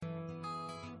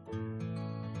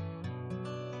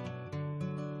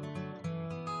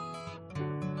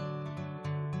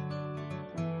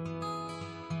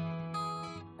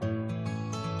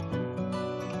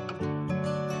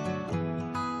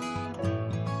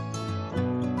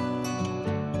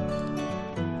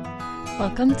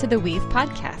Welcome to the Weave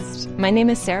Podcast. My name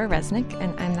is Sarah Resnick,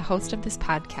 and I'm the host of this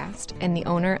podcast and the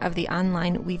owner of the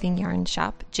online weaving yarn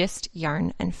shop, Gist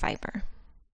Yarn and Fiber.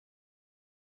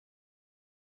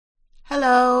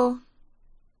 Hello.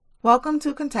 Welcome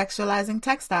to Contextualizing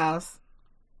Textiles.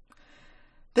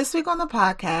 This week on the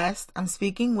podcast, I'm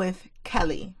speaking with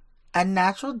Kelly, a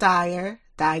natural dyer,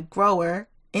 dye grower,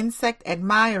 insect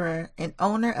admirer, and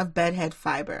owner of Bedhead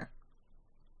Fiber.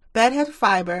 Bedhead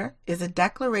Fiber is a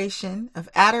declaration of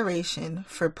adoration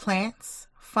for plants,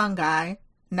 fungi,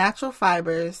 natural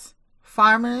fibers,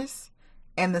 farmers,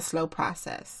 and the slow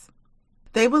process.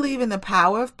 They believe in the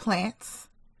power of plants,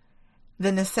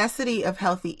 the necessity of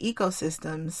healthy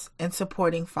ecosystems, and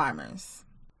supporting farmers.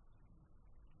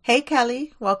 Hey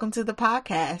Kelly, welcome to the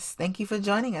podcast. Thank you for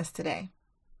joining us today.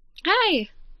 Hi.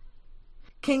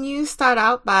 Can you start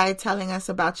out by telling us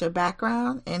about your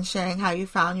background and sharing how you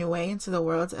found your way into the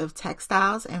world of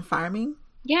textiles and farming?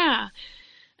 Yeah.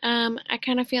 I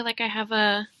kind of feel like I have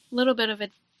a little bit of a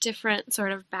different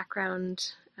sort of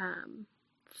background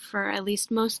for at least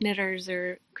most knitters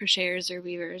or crocheters or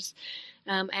weavers.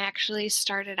 I actually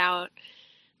started out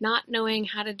not knowing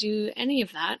how to do any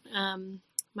of that.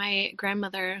 My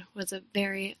grandmother was a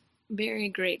very, very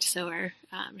great sewer.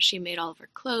 She made all of her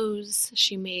clothes.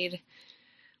 She made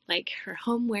like her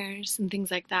homewares and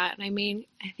things like that. And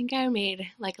I think I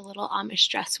made like a little Amish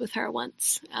dress with her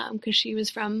once because she was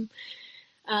from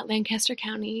Lancaster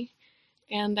County.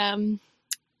 And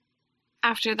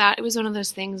after that, it was one of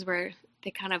those things where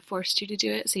they kind of forced you to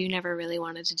do it, so you never really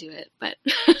wanted to do it. But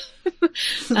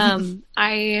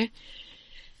I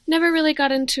never really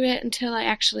got into it until I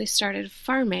actually started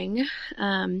farming.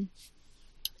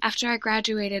 After I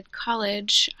graduated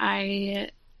college, I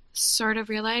sort of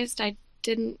realized I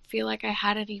didn't feel like I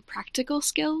had any practical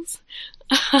skills.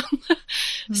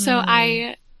 So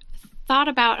I thought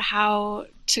about how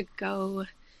to go,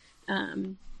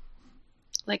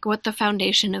 like what the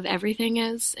foundation of everything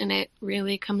is, and it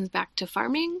really comes back to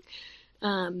farming.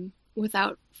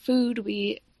 Without food,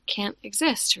 we can't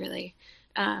exist, really.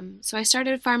 So I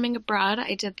started farming abroad.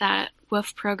 I did that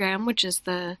WOOF program, which is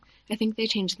I think they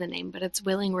changed the name, but it's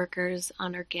Willing Workers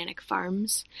on Organic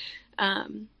Farms.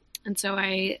 And so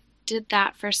I did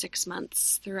that for 6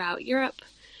 months throughout Europe.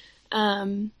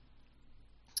 And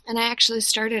I actually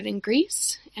started in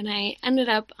Greece, and I ended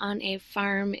up on a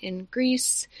farm in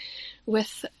Greece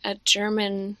with a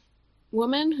German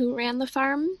woman who ran the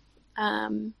farm.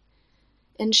 And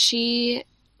she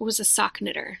was a sock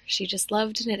knitter. She just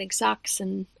loved knitting socks,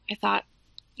 and I thought,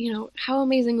 how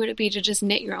amazing would it be to just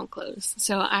knit your own clothes?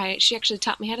 So she actually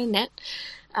taught me how to knit.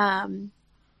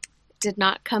 Did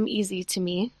not come easy to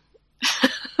me.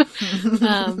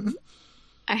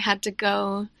 I had to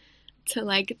go to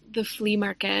like the flea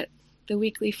market, the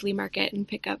weekly flea market, and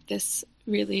pick up this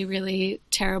really, really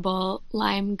terrible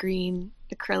lime green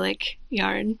acrylic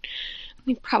yarn. I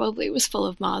think probably it was full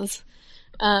of moths.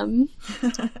 But,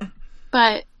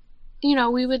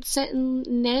 we would sit and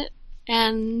knit,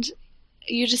 and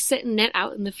you just sit and knit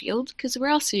out in the field, because where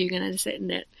else are you going to sit and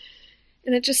knit?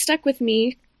 And it just stuck with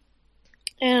me.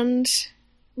 And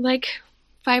like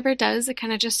fiber does, it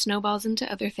kind of just snowballs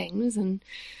into other things. And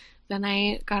then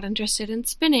I got interested in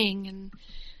spinning,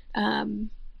 and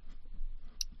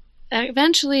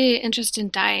eventually interest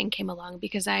in dyeing came along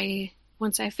because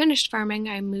once I finished farming,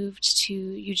 I moved to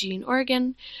Eugene,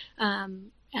 Oregon,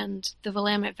 and the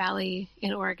Willamette Valley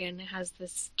in Oregon has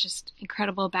this just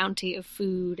incredible bounty of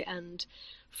food and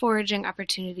foraging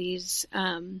opportunities.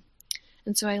 And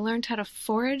so I learned how to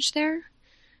forage there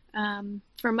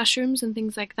for mushrooms and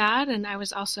things like that. And I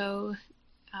was also,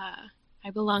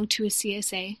 I belonged to a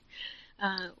CSA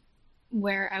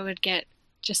where I would get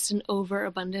just an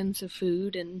overabundance of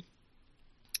food, and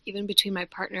even between my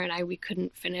partner and I, we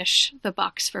couldn't finish the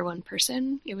box for one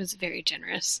person. It was very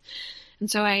generous. And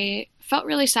so I felt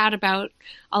really sad about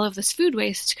all of this food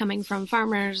waste coming from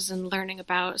farmers and learning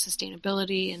about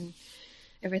sustainability and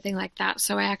everything like that.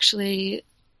 So I actually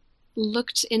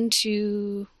looked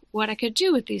into what I could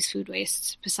do with these food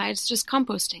wastes besides just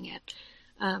composting it.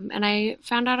 And I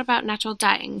found out about natural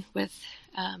dyeing with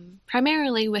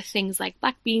primarily with things like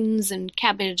black beans and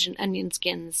cabbage and onion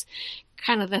skins,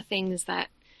 kind of the things that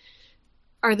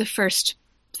are the first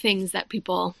things that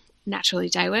people naturally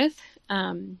dye with.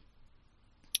 And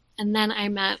then I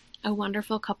met a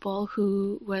wonderful couple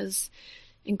who was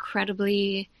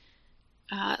incredibly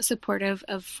supportive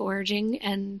of foraging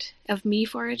and of me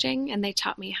foraging, and they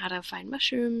taught me how to find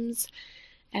mushrooms,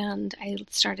 and I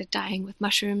started dyeing with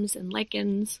mushrooms and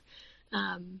lichens.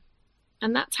 And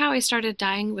that's how I started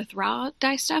dyeing with raw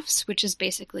dye stuffs, which is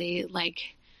basically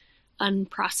like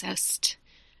unprocessed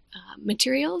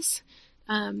materials.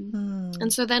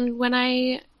 And so then when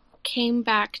I came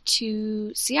back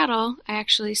to Seattle, I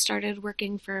actually started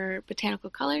working for Botanical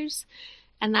Colors,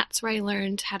 and that's where I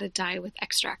learned how to dye with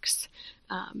extracts.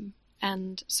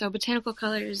 And so Botanical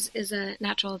Colors is a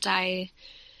natural dye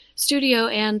studio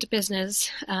and business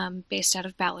based out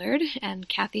of Ballard, and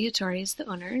Kathy Hattori is the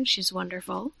owner, and she's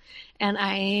wonderful. And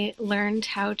I learned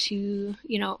how to,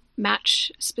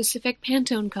 match specific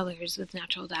Pantone colors with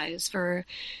natural dyes for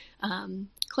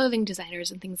clothing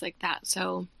designers and things like that.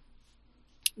 So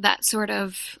that sort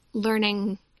of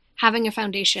learning, having a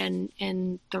foundation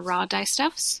in the raw dye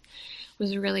stuffs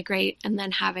was really great. And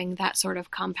then having that sort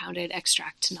of compounded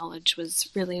extract knowledge was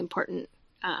really important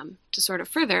to sort of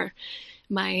further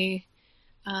my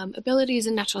abilities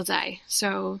in natural dye.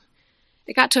 So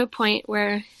it got to a point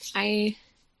where I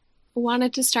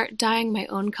wanted to start dyeing my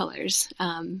own colors,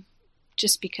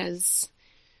 just because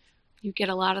you get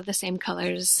a lot of the same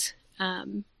colors.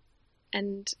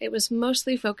 And it was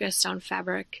mostly focused on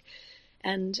fabric.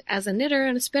 And as a knitter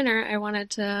and a spinner, I wanted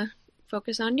to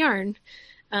focus on yarn.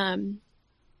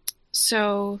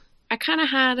 So I kind of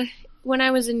had, when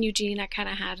I was in Eugene, I kind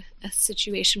of had a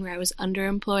situation where I was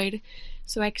underemployed.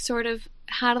 So I sort of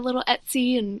had a little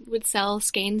Etsy and would sell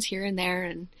skeins here and there.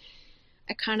 And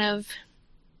I kind of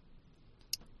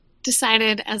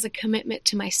decided as a commitment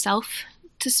to myself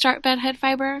to start Bedhead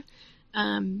Fiber.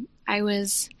 I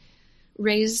was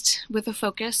raised with a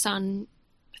focus on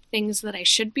things that I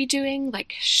should be doing,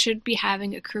 like should be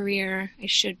having a career, I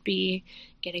should be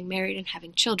getting married and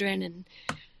having children. And,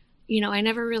 I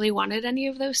never really wanted any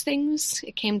of those things.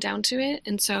 It came down to it.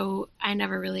 And so I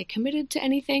never really committed to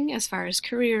anything as far as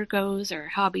career goes or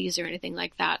hobbies or anything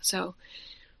like that. So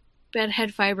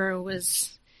Bedhead Fiber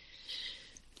was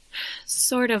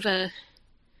sort of a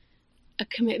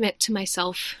commitment to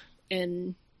myself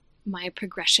in my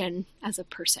progression as a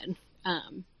person.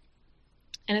 And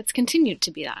it's continued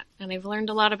to be that. And I've learned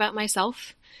a lot about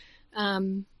myself.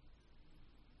 And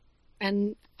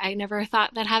I never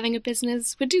thought that having a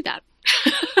business would do that.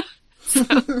 So,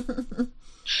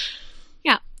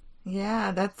 yeah.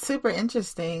 Yeah, that's super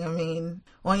interesting. I mean,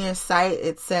 on your site,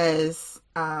 it says,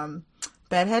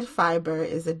 Bedhead Fiber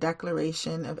is a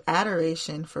declaration of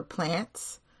adoration for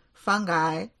plants,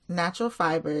 fungi, natural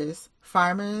fibers,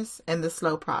 farmers, and the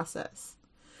slow process.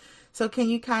 So can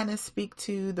you kind of speak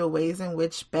to the ways in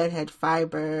which Bedhead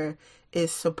Fiber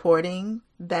is supporting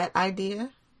that idea?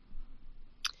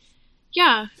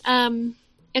 Yeah,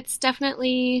 it's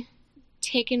definitely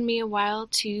taken me a while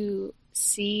to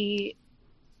see,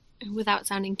 without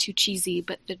sounding too cheesy,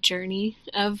 but the journey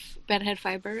of Bedhead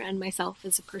Fiber and myself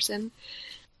as a person.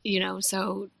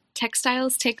 So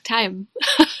textiles take time.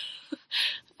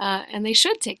 And they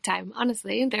should take time,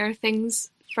 honestly. There are things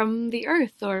from the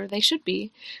earth, or they should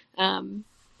be.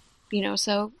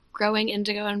 So growing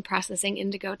indigo and processing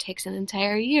indigo takes an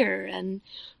entire year, and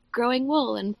growing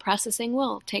wool and processing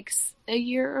wool takes a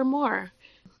year or more.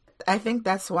 I think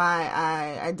that's why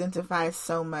I identify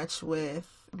so much with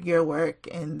your work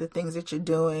and the things that you're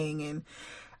doing, and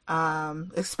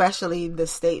especially the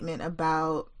statement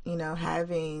about,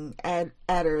 having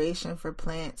adoration for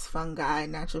plants, fungi,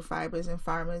 natural fibers, and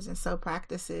farmers and soap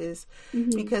practices,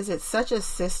 because it's such a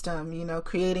system,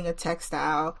 creating a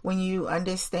textile. When you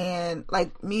understand,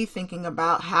 like me thinking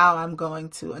about how I'm going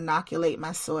to inoculate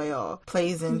my soil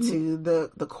plays into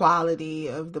the quality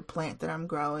of the plant that I'm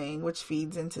growing, which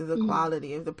feeds into the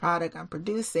quality of the product I'm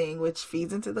producing, which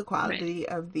feeds into the quality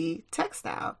of the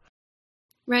textile.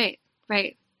 Right.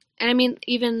 And I mean,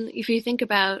 even if you think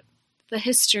about the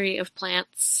history of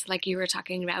plants, like you were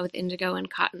talking about with indigo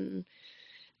and cotton,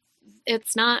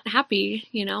 it's not happy.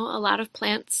 A lot of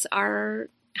plants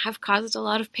have caused a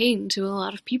lot of pain to a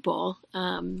lot of people.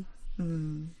 And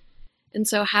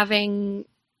so having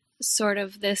sort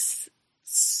of this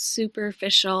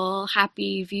superficial,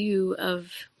 happy view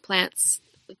of plants,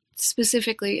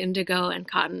 specifically indigo and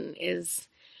cotton, is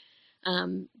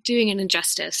doing an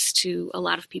injustice to a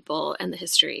lot of people and the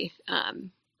history.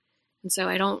 And so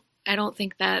I don't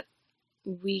think that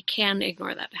we can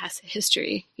ignore that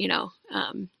history,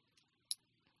 and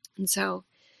so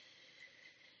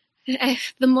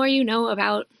the more you know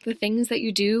about the things that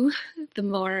you do, the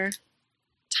more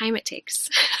time it takes.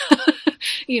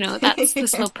 That's the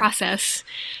slow process.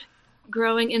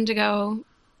 Growing indigo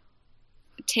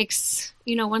takes,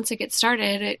 once it gets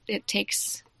started, it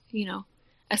takes,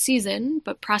 a season,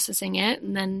 but processing it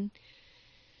and then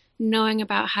knowing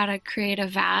about how to create a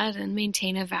vat and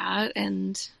maintain a vat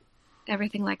and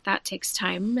everything like that takes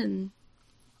time. And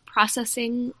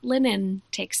processing linen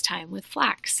takes time with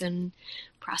flax, and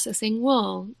processing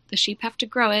wool. The sheep have to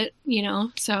grow it,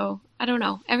 so I don't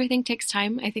know. Everything takes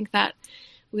time. I think that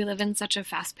we live in such a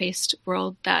fast-paced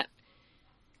world that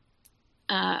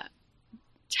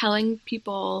telling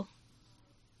people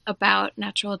about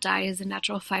natural dyes and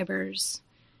natural fibers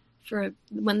for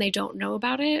when they don't know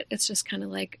about it, it's just kind of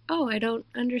like, oh, I don't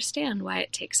understand why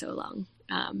it takes so long.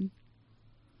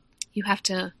 You have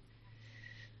to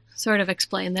sort of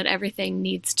explain that everything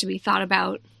needs to be thought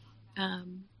about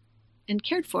and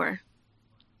cared for.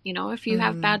 You know, if you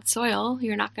have bad soil,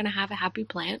 you're not going to have a happy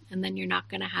plant, and then you're not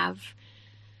going to have,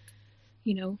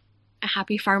 you know, a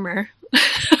happy farmer.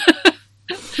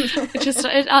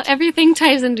 Everything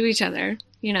ties into each other,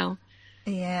 you know.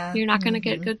 Yeah. You're not going to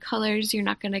get good colors. You're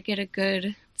not going to get a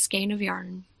good skein of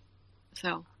yarn.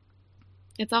 So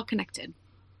it's all connected.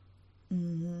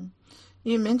 Mm-hmm.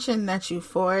 You mentioned that you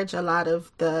forage a lot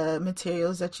of the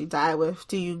materials that you dye with.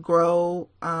 Do you grow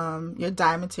your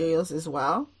dye materials as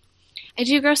well? I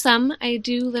do grow some. I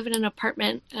do live in an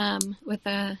apartment with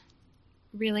a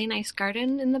really nice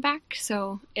garden in the back.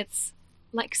 So it's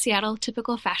like Seattle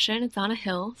typical fashion. It's on a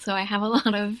hill. So I have a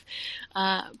lot of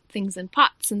things in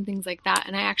pots and things like that.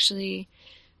 And I actually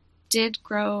did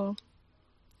grow,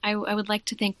 I would like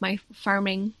to thank my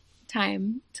farming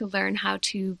time to learn how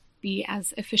to be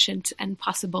as efficient and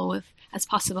possible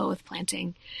with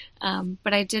planting.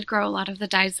 But I did grow a lot of the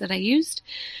dyes that I used.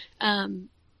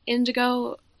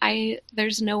 Indigo,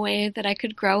 there's no way that I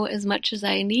could grow as much as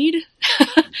I need.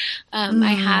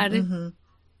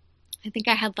 I think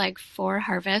I had like 4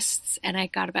 harvests and I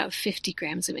got about 50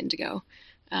 grams of indigo.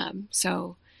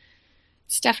 So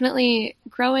it's definitely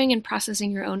growing and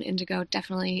processing your own indigo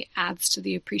definitely adds to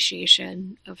the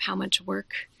appreciation of how much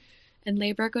work and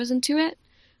labor goes into it.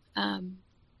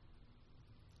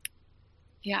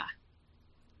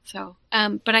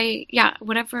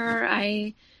 Whatever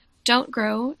I don't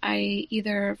grow, I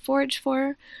either forage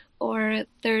for, or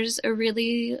there's a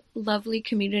really lovely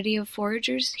community of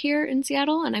foragers here in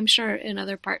Seattle, and I'm sure in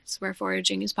other parts where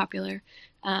foraging is popular.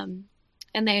 And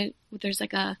there's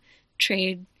like a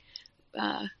trade,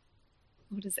 what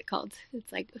is it called?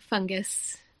 It's like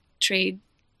fungus trade,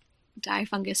 dye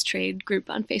fungus trade group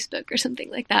on Facebook or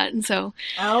something like that. And so,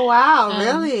 oh wow,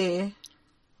 really?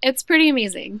 It's pretty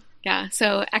amazing. Yeah.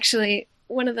 So actually,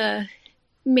 one of the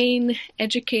main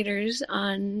educators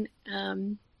on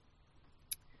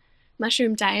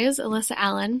mushroom dyes, Alyssa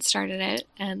Allen, started it,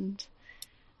 and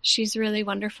she's really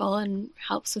wonderful and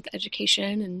helps with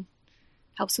education and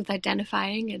helps with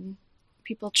identifying, and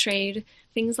people trade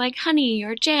things like honey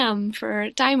or jam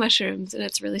for dye mushrooms, and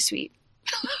it's really sweet.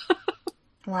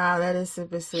 Wow, that is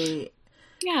super sweet.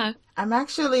 Yeah. I'm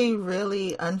actually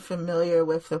really unfamiliar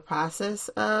with the process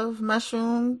of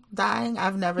mushroom dyeing.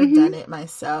 I've never done it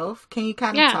myself. Can you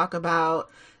kind of talk about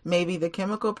maybe the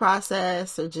chemical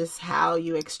process or just how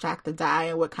you extract the dye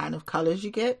and what kind of colors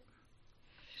you get?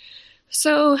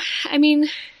 So, I mean,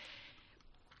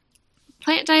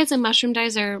 plant dyes and mushroom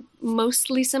dyes are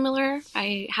mostly similar.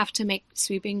 I have to make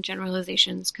sweeping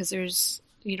generalizations because there's,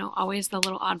 always the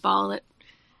little oddball that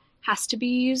has to be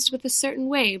used with a certain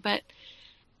way. But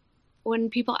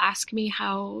when people ask me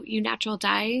how you natural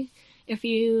dye, if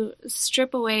you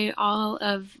strip away all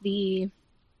of the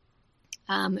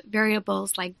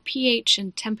variables like pH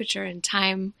and temperature and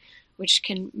time, which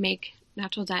can make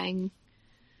natural dyeing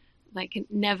like a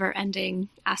never-ending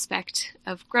aspect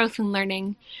of growth and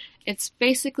learning, it's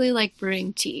basically like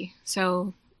brewing tea.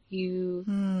 So you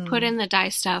put in the dye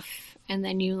stuff and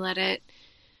then you let it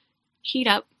heat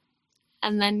up,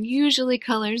 and then usually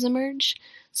colors emerge.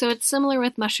 So it's similar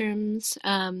with mushrooms.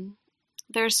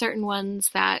 There are certain ones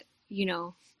that,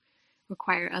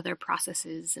 require other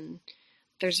processes, and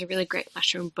there's a really great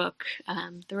mushroom book,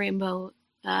 The Rainbow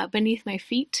Beneath My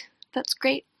Feet. That's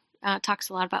great. Talks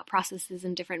a lot about processes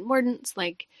and different mordants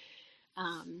like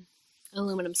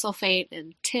aluminum sulfate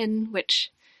and tin,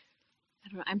 which, I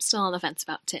don't know, I'm still on the fence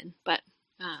about tin, but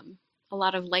a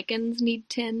lot of lichens need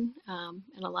tin,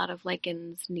 and a lot of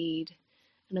lichens need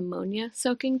an ammonia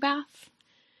soaking bath.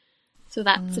 So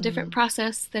that's a different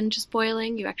process than just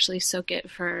boiling. You actually soak it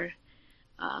for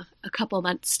a couple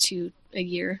months to a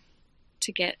year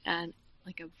to get a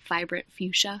vibrant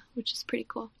fuchsia, which is pretty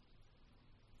cool.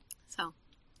 So,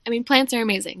 I mean, plants are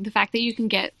amazing. The fact that you can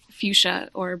get fuchsia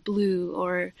or blue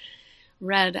or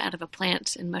red out of a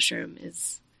plant and mushroom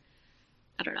is,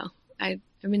 I don't know. I've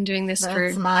been doing this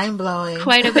for mind-blowing.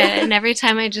 Quite a bit, and every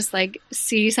time I just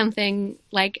see something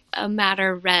like a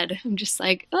madder red, I'm just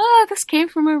like, oh, this came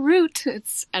from a root.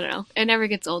 I don't know. It never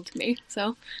gets old to me.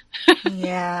 So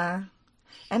yeah.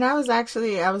 And I was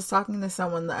talking to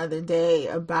someone the other day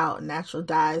about natural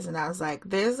dyes, and I was like,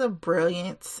 there's a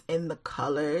brilliance in the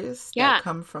colors Yeah. that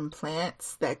come from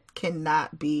plants that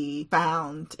cannot be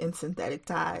found in synthetic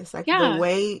dyes. Like Yeah. the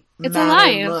way It's matter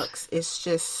alive. looks is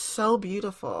just so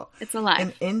beautiful. It's alive.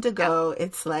 In indigo,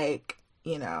 it's like,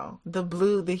 you know, the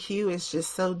blue, the hue is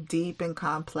just so deep and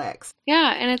complex.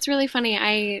 Yeah, and it's really funny.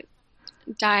 I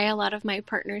dye a lot of my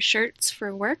partner's shirts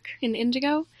for work in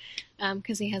indigo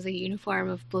because he has a uniform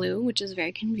of blue, which is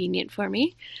very convenient for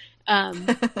me.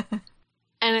 And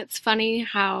it's funny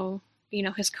how, you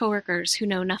know, his coworkers who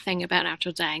know nothing about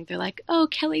natural dyeing, they're like, oh,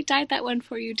 Kelly dyed that one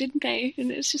for you, didn't they?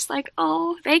 And it's just like,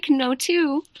 oh, they can know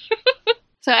too.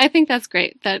 So I think that's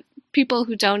great that people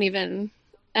who don't even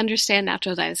understand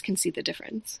natural dyes can see the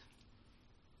difference.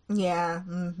 Yeah.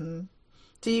 Mm-hmm.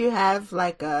 Do you have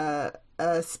like a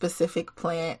specific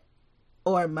plant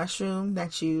or mushroom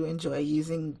that you enjoy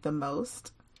using the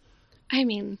most? I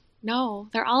mean, no,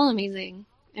 they're all amazing.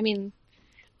 I mean,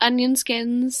 onion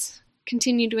skins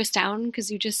continue to astound because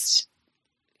you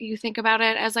think about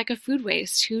it as like a food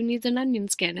waste. Who needs an onion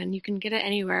skin? And you can get it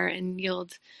anywhere and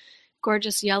yield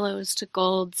gorgeous yellows to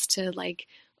golds to like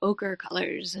ochre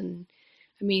colors. And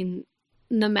I mean,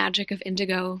 the magic of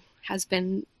indigo has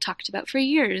been talked about for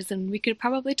years, and we could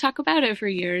probably talk about it for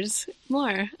years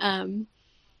more.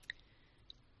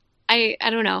 I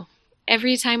don't know.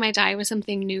 Every time I dye with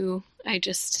something new, I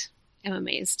just am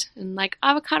amazed. And like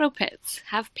avocado pits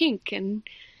have pink, and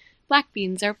black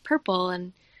beans are purple,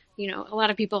 and you know, a lot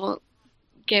of people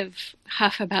give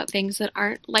huff about things that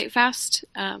aren't light fast,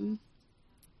 and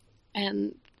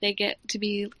they get to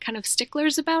be kind of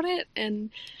sticklers about it. And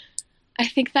I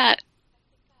think that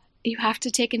you have to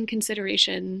take in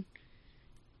consideration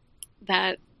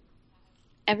that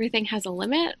everything has a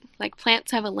limit. Like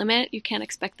plants have a limit. You can't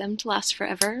expect them to last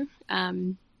forever.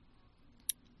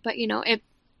 But you know,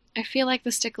 I feel like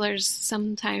the sticklers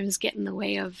sometimes get in the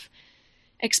way of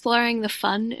exploring the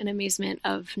fun and amazement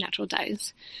of natural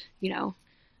dyes. You know,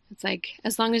 it's like,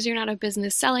 as long as you're not a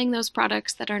business selling those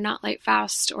products that are not light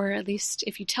fast, or at least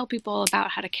if you tell people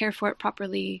about how to care for it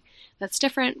properly, that's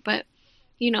different. But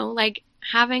you know, like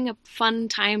having a fun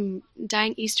time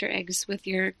dyeing Easter eggs with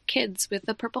your kids with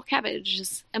the purple cabbage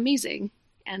is amazing,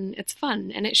 and it's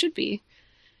fun, and it should be.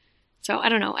 So I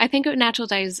don't know. I think natural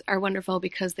dyes are wonderful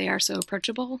because they are so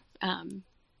approachable, and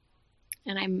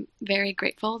I'm very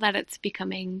grateful that it's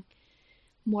becoming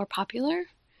more popular.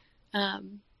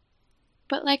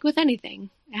 But like with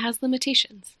anything, it has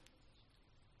limitations.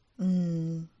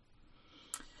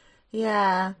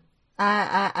 Yeah,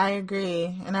 I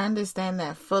agree, and I understand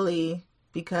that fully,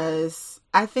 because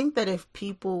I think that if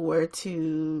people were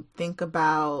to think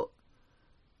about,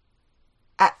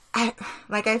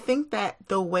 I think that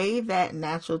the way that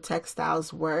natural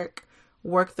textiles work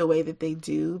the way that they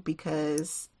do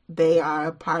because they are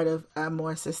a part of a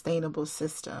more sustainable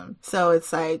system. So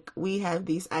it's like we have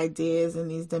these ideas and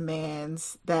these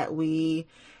demands that we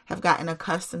have gotten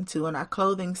accustomed to in our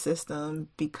clothing system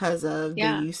because of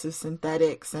the use of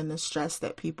synthetics and the stress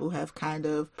that people have kind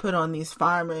of put on these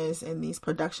farmers and these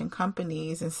production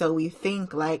companies. And so we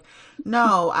think like,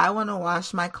 no, I want to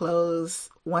wash my clothes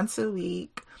once a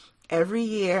week, every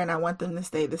year, and I want them to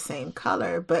stay the same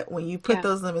color. But when you put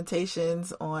those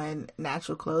limitations on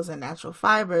natural clothes and natural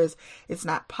fibers, it's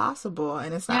not possible.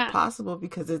 And it's not possible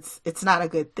because it's not a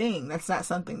good thing. That's not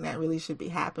something that really should be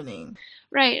happening.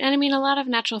 Right. And I mean, a lot of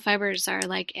natural fibers are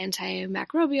like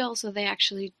antimicrobial, so they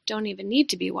actually don't even need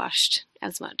to be washed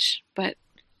as much. But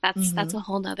that's a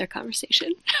whole nother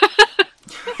conversation.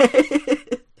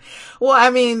 Well, I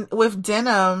mean, with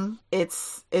denim,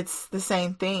 it's the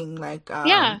same thing. Like,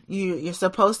 you're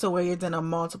supposed to wear your denim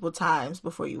multiple times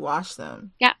before you wash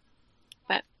them. Yeah.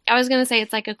 But I was going to say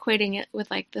it's like equating it with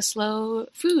like the slow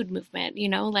food movement, you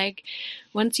know, like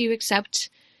once you accept,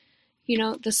 you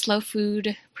know, the slow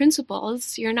food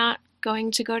principles, you're not going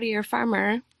to go to your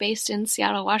farmer based in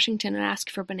Seattle, Washington and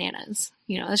ask for bananas.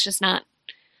 You know, it's not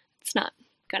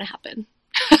going to happen.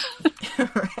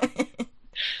 Right.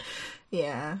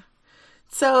 Yeah.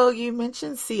 So you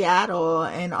mentioned Seattle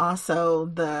and also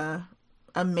the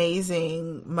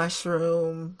amazing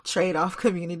mushroom trade-off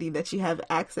community that you have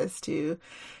access to.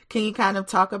 Can you kind of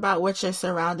talk about what your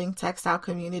surrounding textile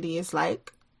community is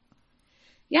like?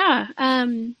 Yeah. I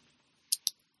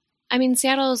mean,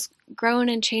 Seattle's grown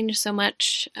and changed so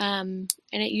much, and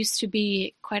it used to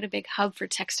be quite a big hub for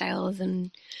textiles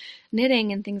and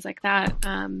knitting and things like that.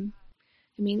 I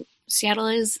mean, Seattle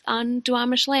is on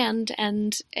Duwamish land,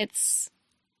 and it's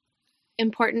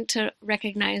important to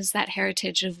recognize that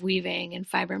heritage of weaving and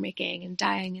fiber making and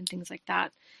dyeing and things like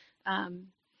that.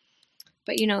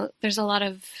 But, you know, there's a lot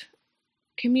of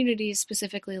communities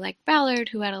specifically like Ballard,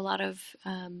 who had a lot of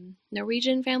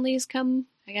Norwegian families come,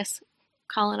 I guess,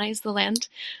 colonize the land.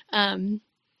 And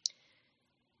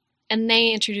they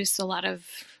introduced a lot of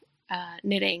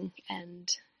knitting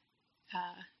and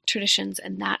traditions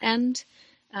in that end.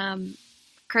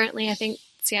 Currently, I think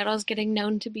Seattle is getting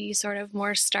known to be sort of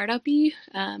more startup-y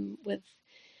with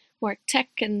more tech,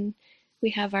 and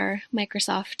we have our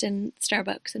Microsoft and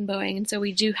Starbucks and Boeing, and so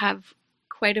we do have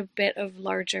quite a bit of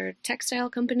larger textile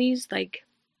companies like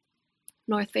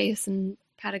North Face and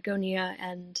Patagonia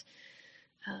and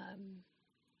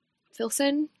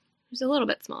Filson, who's a little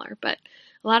bit smaller, but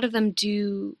a lot of them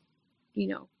do,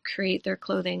 create their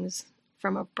clothings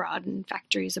from abroad and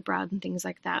factories abroad and things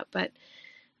like that. But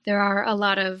there are a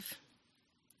lot of,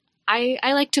 I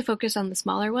like to focus on the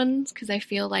smaller ones because I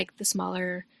feel like the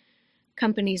smaller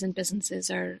companies and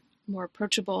businesses are more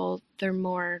approachable. They're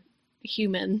more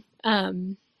human.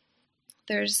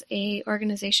 There's a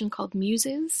organization called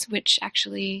Muses, which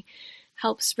actually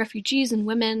helps refugees and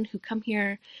women who come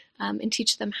here and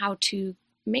teach them how to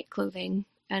make clothing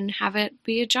and have it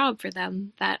be a job for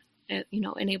them that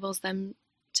enables them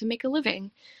to make a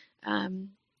living.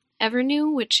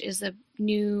 Evernew, which is a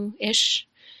new-ish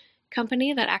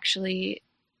company that actually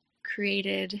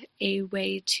created a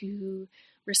way to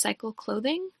recycle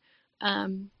clothing.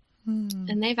 And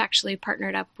they've actually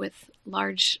partnered up with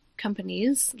large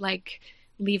companies like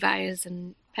Levi's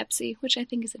and Pepsi, which I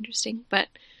think is interesting. But,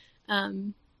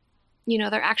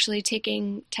 they're actually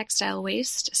taking textile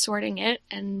waste, sorting it,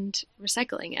 and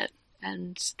recycling it.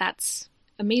 And that's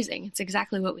amazing. It's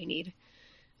exactly what we need.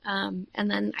 And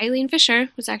then Eileen Fisher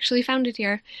was actually founded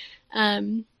here.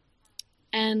 And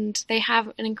they have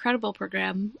an incredible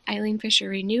program, Eileen Fisher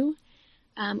Renew,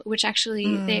 which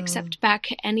actually they accept back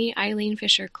any Eileen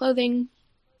Fisher clothing.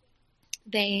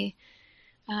 They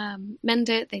mend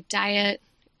it, they dye it.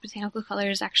 Botanical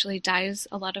Colors actually dyes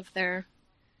a lot of their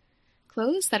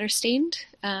clothes that are stained.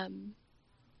 And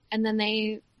then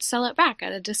they sell it back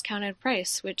at a discounted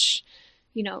price, which,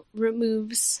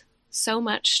 removes so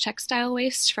much textile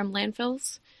waste from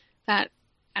landfills that,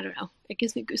 I don't know, it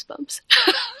gives me goosebumps.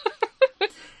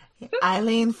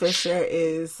 Eileen Fisher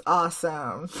is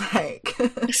awesome.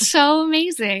 So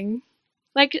amazing.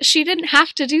 She didn't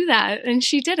have to do that, and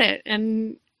she did it,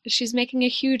 and she's making a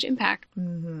huge impact.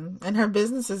 Mm-hmm. And her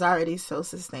business is already so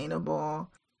sustainable.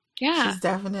 Yeah. She's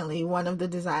definitely one of the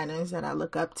designers that I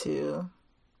look up to.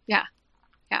 Yeah.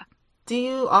 Do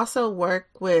you also work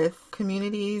with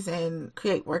communities and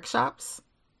create workshops?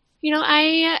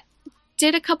 I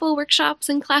did a couple workshops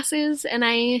and classes, and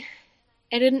I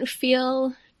didn't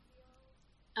feel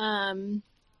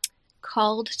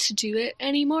called to do it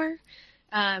anymore,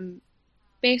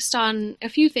 based on a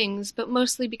few things, but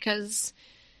mostly because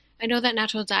I know that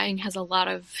natural dyeing has a lot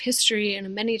of history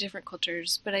in many different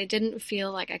cultures, but I didn't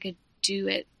feel like I could do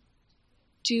it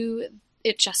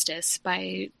justice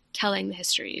by telling the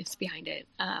histories behind it.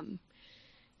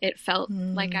 It felt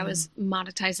like I was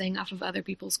monetizing off of other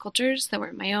people's cultures that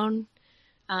weren't my own.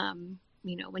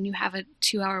 When you have a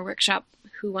 2-hour workshop,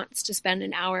 who wants to spend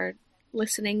an hour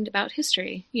listening about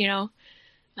history,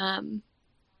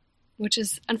 which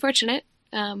is unfortunate.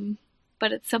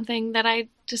 But it's something that I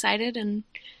decided, and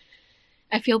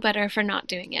I feel better for not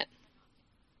doing it.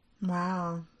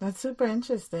 Wow. That's super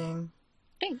interesting.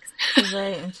 Thanks. It's a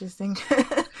very interesting,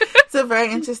 it's a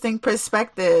very interesting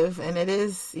perspective. And it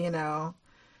is,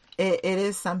 it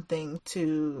is something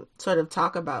to sort of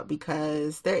talk about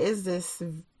because there is this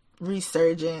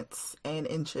resurgence and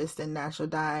interest in natural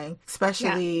dyeing,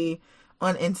 especially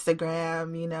on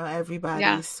Instagram.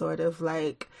 Everybody's sort of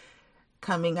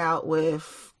coming out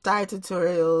with dye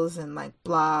tutorials and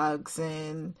blogs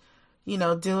and,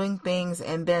 doing things,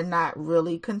 and they're not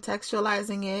really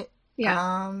contextualizing it.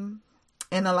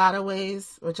 In a lot of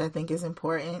ways, which I think is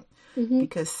important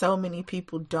because so many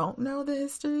people don't know the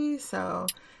history. So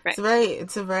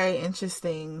it's a very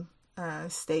interesting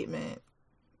statement.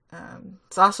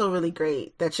 It's also really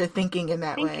great that you're thinking in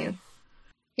that way. Thank you.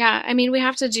 Yeah, we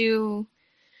have to do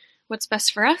what's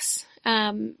best for us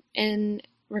in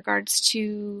regards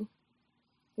to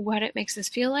what it makes us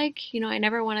feel like. I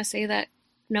never want to say that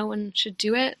no one should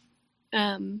do it.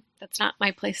 That's not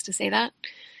my place to say that.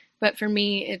 But for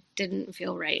me, it didn't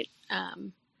feel right.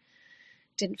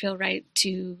 Didn't feel right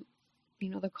to,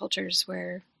 the cultures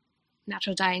where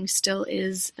natural dyeing still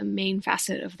is a main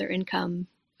facet of their income.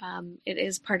 It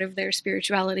is part of their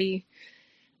spirituality.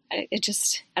 I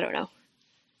don't know.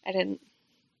 I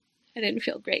didn't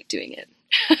feel great doing it.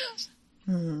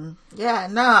 Yeah,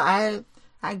 no,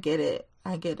 I get it.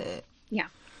 Yeah.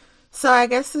 So I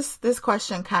guess this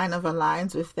question kind of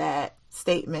aligns with that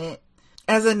statement.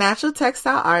 As a natural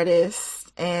textile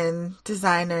artist and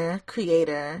designer,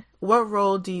 creator, what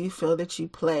role do you feel that you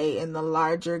play in the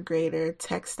larger, greater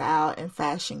textile and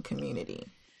fashion community?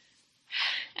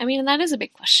 I mean, that is a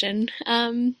big question.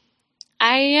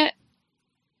 I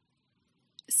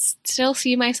still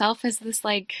see myself as this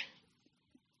like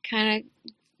kind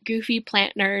of goofy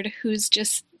plant nerd who's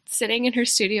just sitting in her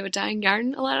studio dyeing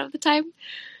yarn a lot of the time.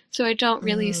 So I don't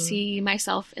really see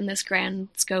myself in this grand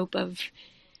scope of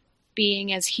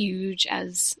being as huge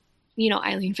as,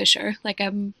 Eileen Fisher. Like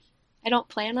I don't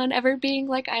plan on ever being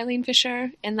like Eileen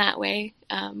Fisher in that way.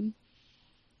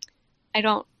 I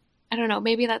don't know,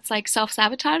 maybe that's like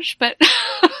self-sabotage, but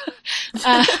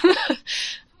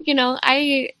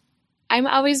I'm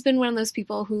always been one of those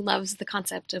people who loves the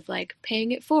concept of like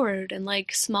paying it forward, and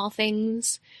like small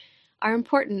things are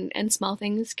important and small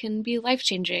things can be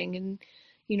life-changing. And,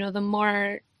 the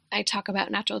more I talk about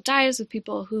natural dyes with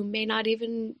people who may not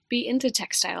even be into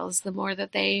textiles, the more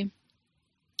that they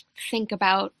think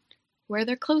about where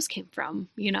their clothes came from,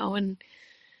 and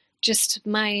just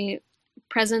my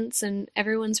presence and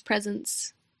everyone's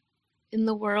presence in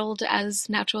the world as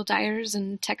natural dyers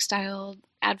and textile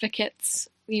advocates,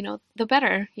 the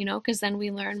better, because then we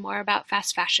learn more about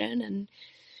fast fashion and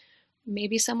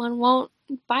maybe someone won't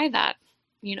buy that,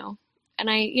 And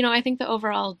I think the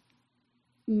overall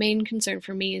main concern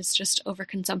for me is just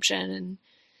overconsumption. And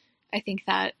I think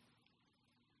that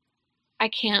I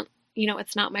can't,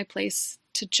 it's not my place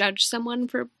to judge someone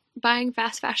for buying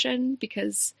fast fashion,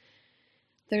 because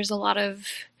there's a lot of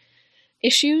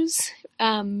issues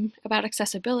about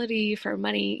accessibility for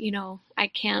money. I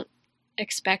can't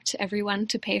expect everyone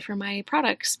to pay for my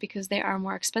products because they are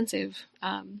more expensive,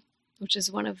 which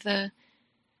is one of the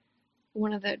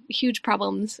huge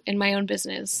problems in my own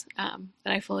business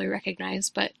that I fully recognize.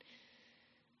 But,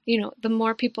 the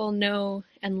more people know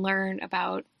and learn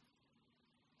about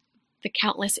the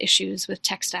countless issues with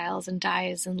textiles and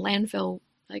dyes and landfill,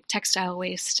 like textile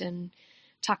waste and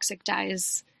toxic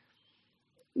dyes,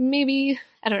 maybe,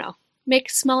 I don't know, make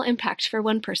small impact for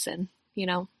one person,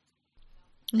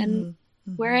 and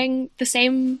wearing the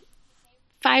same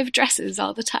 5 dresses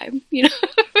all the time,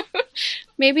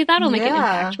 maybe that'll make an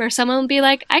impact where someone will be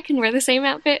like, I can wear the same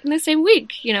outfit in the same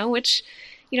week, which,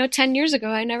 10 years ago,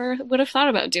 I never would have thought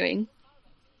about doing.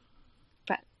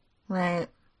 But right.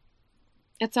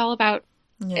 It's all about,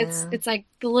 it's like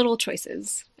the little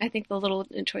choices. I think the little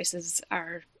choices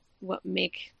are what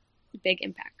make big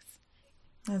impacts.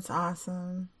 That's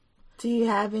awesome. Do you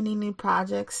have any new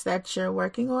projects that you're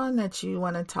working on that you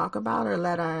want to talk about or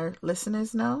let our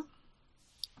listeners know?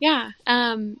 Yeah.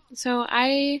 So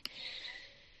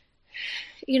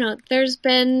there's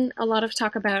been a lot of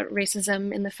talk about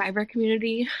racism in the fiber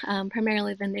community,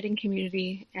 primarily the knitting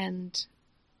community, and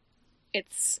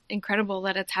it's incredible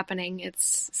that it's happening.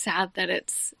 It's sad that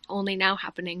it's only now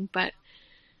happening, but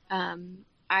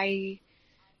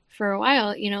for a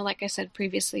while, like I said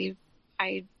previously,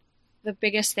 the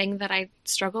biggest thing that I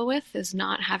struggle with is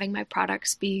not having my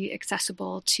products be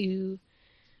accessible to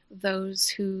those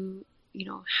who,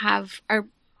 are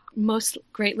most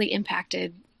greatly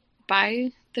impacted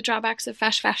by the drawbacks of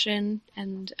fast fashion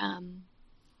and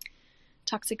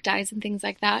toxic dyes and things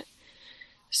like that.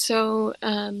 So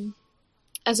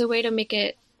as a way to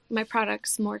make my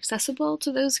products more accessible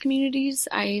to those communities,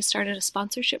 I started a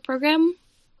sponsorship program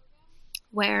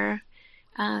where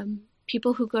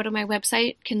people who go to my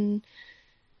website can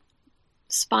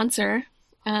sponsor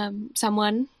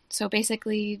someone. So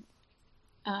basically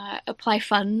apply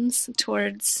funds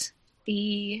towards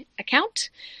the account,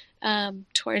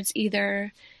 towards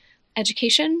either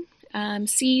education,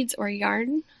 seeds, or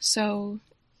yarn. So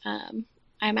I'm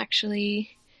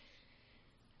actually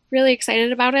really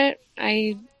excited about it.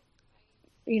 I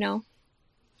don't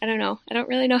know. I don't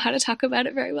really know how to talk about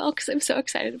it very well because I'm so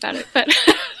excited about it, but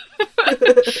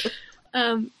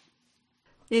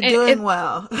you're doing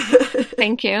well.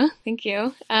 Thank you.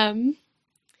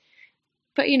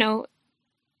 But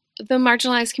the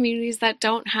marginalized communities that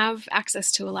don't have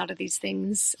access to a lot of these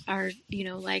things are,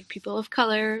 like people of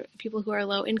color, people who are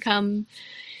low income,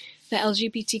 the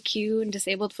LGBTQ and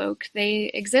disabled folk. They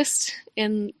exist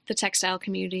in the textile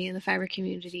community and the fiber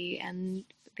community, and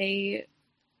they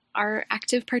are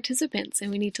active participants,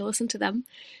 and we need to listen to them,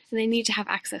 and they need to have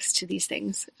access to these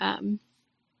things.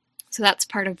 So that's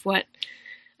part of what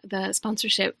the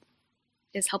sponsorship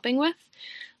is helping with.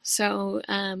 So,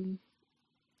 I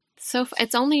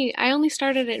only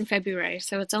started it in February,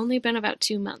 so it's only been about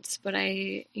 2 months, but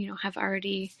I, have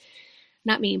already,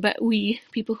 not me, but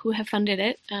people who have funded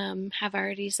it, have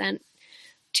already sent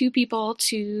 2 people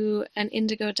to an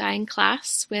indigo dyeing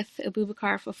class with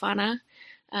Abubakar Fofana,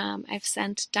 I've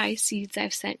sent dye seeds,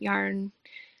 I've sent yarn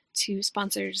to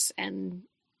sponsors, and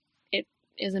it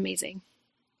is amazing.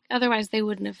 Otherwise, they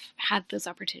wouldn't have had those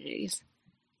opportunities.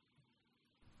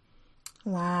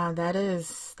 Wow, that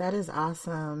is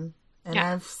awesome. And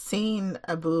Yeah. I've seen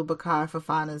Abu Bakar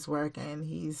Fafana's work, and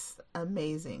he's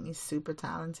amazing. He's super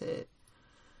talented.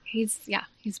 He's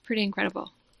pretty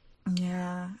incredible.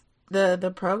 Yeah.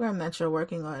 The program that you're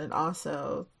working on is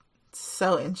also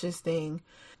so interesting.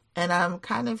 And I'm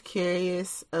kind of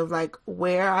curious of like,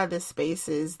 where are the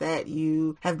spaces that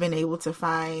you have been able to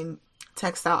find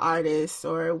textile artists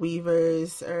or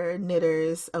weavers or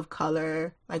knitters of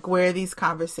color? Like, where are these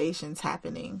conversations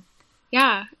happening?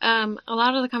 Yeah, a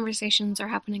lot of the conversations are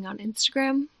happening on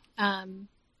Instagram.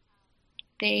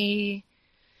 They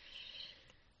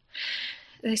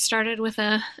started with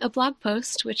a blog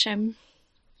post, which I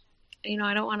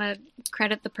don't want to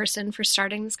credit the person for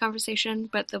starting this conversation,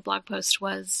 but the blog post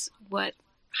was what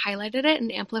highlighted it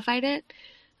and amplified it.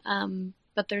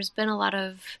 But there's been a lot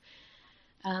of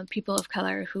people of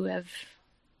color who have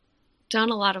done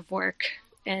a lot of work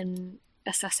in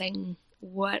assessing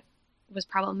what was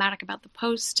problematic about the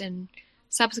post, and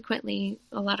subsequently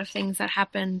a lot of things that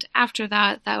happened after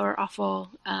that were awful.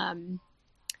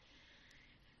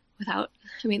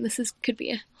 This could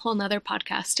be a whole nother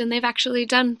podcast, and they've actually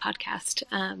done podcast.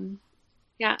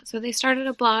 So they started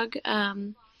a blog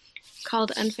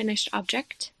called Unfinished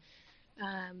Object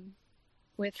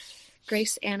with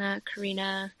Grace, Anna,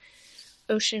 Karina,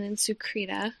 Ocean, and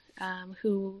Sukrita,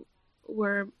 who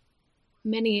were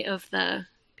many of the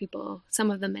people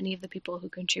who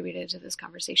contributed to this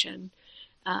conversation.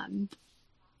 And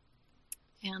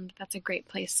that's a great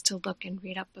place to look and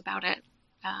read up about it.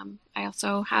 I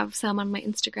also have some on my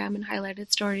Instagram and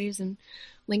highlighted stories and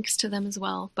links to them as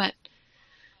well. But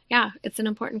yeah, it's an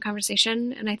important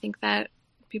conversation, and I think that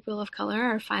people of color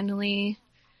are finally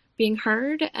being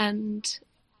heard and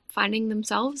finding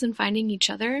themselves and finding each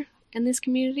other in this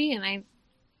community, and I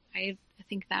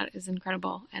think that is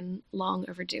incredible and long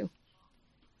overdue.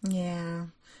 Yeah,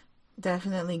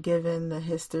 definitely, given the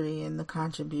history and the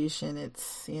contribution,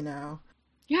 it's, Yeah.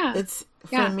 It's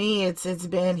for me. It's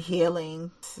been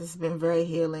healing. It's been very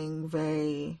healing.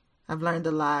 I've learned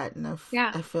a lot, and I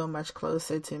feel much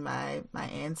closer to my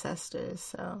ancestors.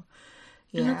 So,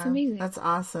 yeah, and that's amazing. That's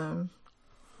awesome.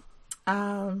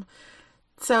 So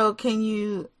can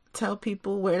you tell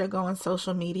people where to go on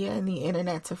social media and the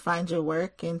internet to find your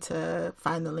work and to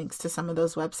find the links to some of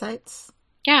those websites?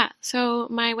 Yeah. So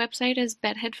my website is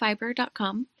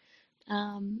bedheadfiber.com,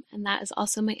 and that is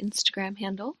also my Instagram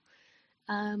handle.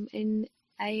 And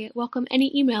I welcome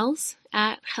any emails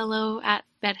at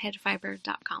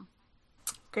hello@bedheadfiber.com.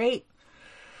 Great.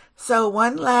 So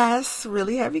one last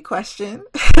really heavy question.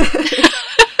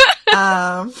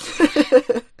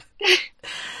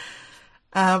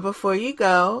 Before you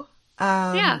go,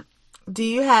 do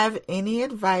you have any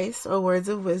advice or words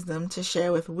of wisdom to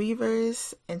share with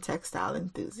weavers and textile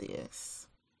enthusiasts?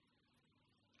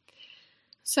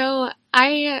 So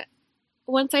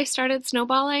once I started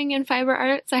snowballing in fiber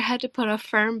arts, I had to put a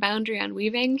firm boundary on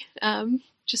weaving,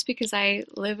 just because I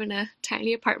live in a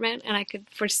tiny apartment and I could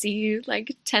foresee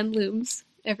like 10 looms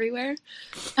everywhere.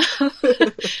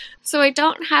 So I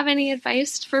don't have any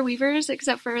advice for weavers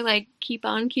except for like keep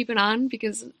on keeping on,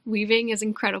 because weaving is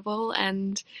incredible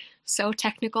and so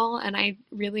technical, and I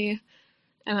really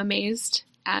am amazed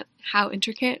at how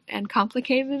intricate and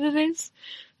complicated it is.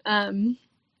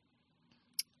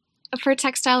 For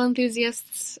textile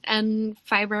enthusiasts and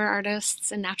fiber artists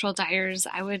and natural dyers,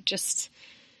 I would just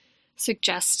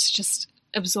suggest just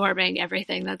absorbing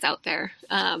everything that's out there.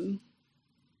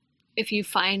 If you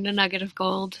find a nugget of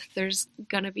gold, there's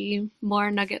going to be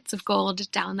more nuggets of gold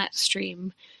down that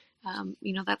stream.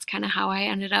 That's kind of how I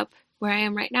ended up where I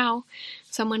am right now.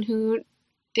 Someone who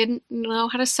didn't know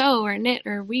how to sew or knit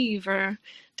or weave or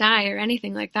dye or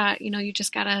anything like that. You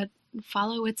just got to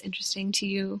follow what's interesting to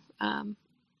you.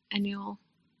 And you'll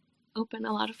open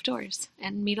a lot of doors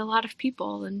and meet a lot of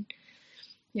people, and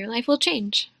your life will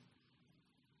change.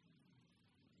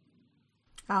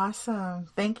 Awesome.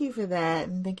 Thank you for that.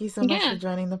 And thank you so much for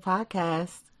joining the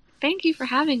podcast. Thank you for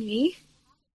having me.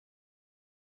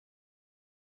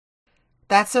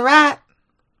 That's a wrap.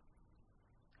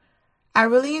 I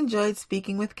really enjoyed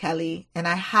speaking with Kelly, and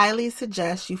I highly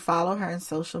suggest you follow her on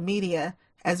social media,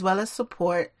 as well as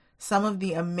support some of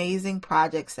the amazing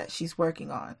projects that she's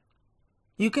working on.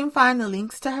 You can find the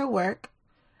links to her work,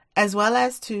 as well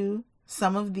as to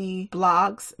some of the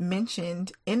blogs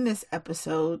mentioned in this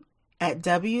episode at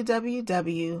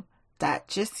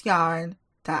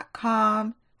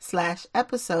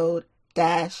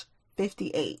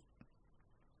www.justyarn.com/episode-58.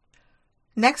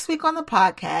 Next week on the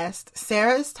podcast,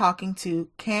 Sarah is talking to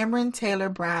Cameron Taylor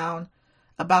Brown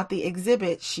about the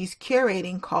exhibit she's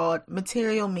curating called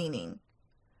Material Meaning,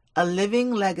 a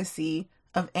living legacy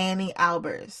of Anni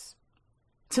Albers.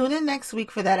 Tune in next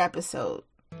week for that episode.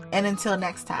 And until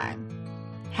next time,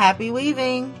 happy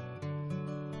weaving!